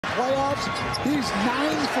playoffs. He's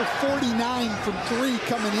 9 for 49 from 3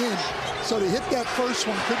 coming in. So to hit that first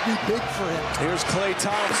one could be big for him. Here's Klay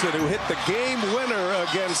Thompson, who hit the game winner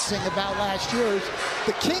against... Thing about last year is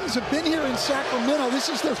the Kings have been here in Sacramento. This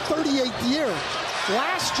is their 38th year.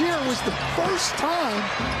 Last year was the first time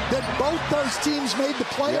that both those teams made the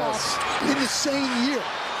playoffs in the same year.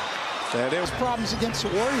 That is problems against the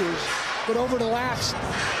Warriors, but over the last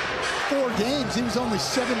 4 games, he was only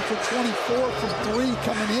 7 for 24 from 3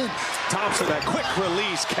 coming in. Thompson, that quick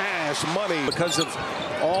release, cash, money. Because of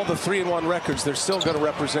all the 3-1 records, they're still going to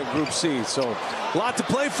represent Group C. So a lot to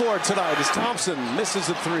play for tonight as Thompson misses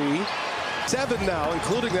a 3. 7 now,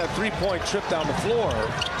 including that 3-point trip down the floor.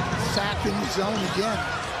 SAC in the zone again.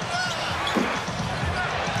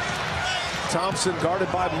 Thompson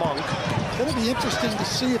guarded by Monk. It'll be interesting to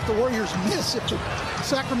see if the Warriors miss, if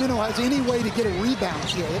Sacramento has any way to get a rebound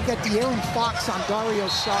here. They've got De'Aaron Fox on Dario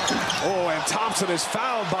Saric. Oh, and Thompson is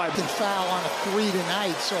fouled by... Foul on a 3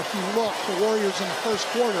 tonight. So if you look, the Warriors in the first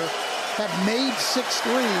quarter have made 6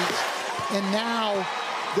 threes, and now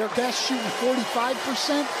their best shooting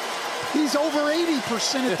 45%. He's over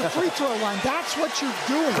 80% at the free throw line. That's what you're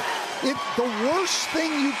doing. The worst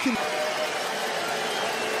thing you can...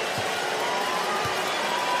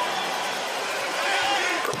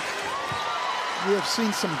 We have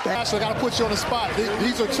seen some bad. So I got to put you on the spot.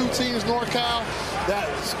 These are 2 teams, NorCal, that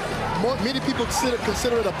many people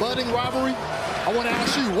consider it a budding rivalry. I want to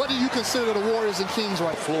ask you, what do you consider the Warriors and Kings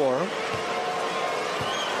right floor?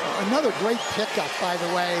 Another great pickup, by the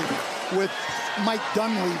way, with Mike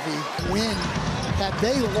Dunleavy. Win. Had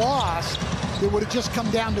they lost, it would have just come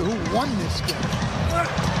down to who won this game.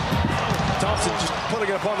 Thompson just putting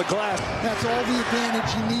it up on the glass. That's all the advantage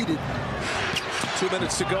he needed. 2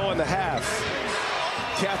 minutes to go in the half.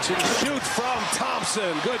 Catch and shoot from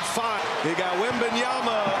Thompson. Good find. He got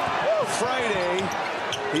Wembanyama Friday.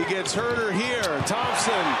 He gets Herter here.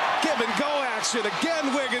 Thompson, give and go action.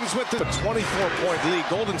 Again, Wiggins with the 24-point lead.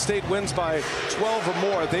 Golden State wins by 12 or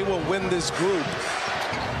more. They will win this group,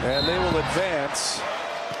 and they will advance.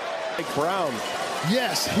 Mike Brown.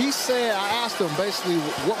 Yes, he said, I asked him basically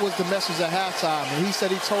what was the message at halftime, and he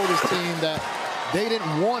said he told his team that they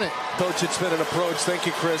didn't want it. Coach, it's been an approach. Thank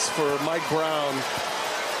you, Chris, for Mike Brown.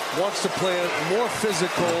 Wants to play more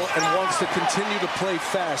physical and wants to continue to play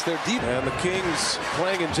fast. They're deep. And the Kings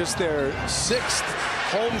playing in just their 6th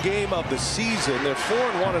home game of the season. They're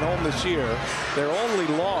 4-1 at home this year. Their only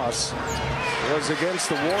loss was against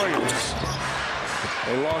the Warriors.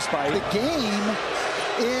 They lost by the game,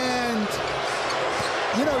 and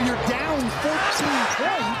you know, you're down 14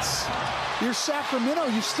 points. You're Sacramento.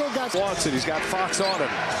 You still got... Wants it. He's got Fox on him.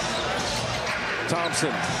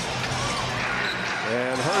 Thompson.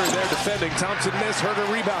 And Herter there defending. Thompson missed. Herter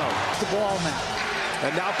rebound. The ball now.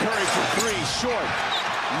 And now Curry for 3. Short.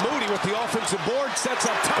 Moody with the offensive board. Sets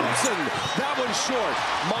up Thompson. That one's short.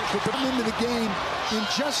 Monk with the... into the game in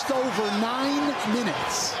just over 9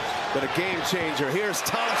 minutes. But a game changer. Here's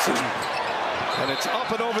Thompson. And it's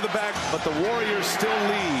up and over the back. But the Warriors still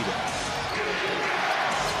lead.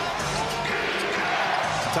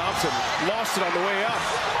 Thompson lost it on the way up.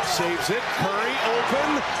 Saves it. Curry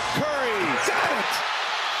open. Curry got it.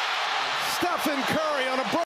 Stephen Curry on a break.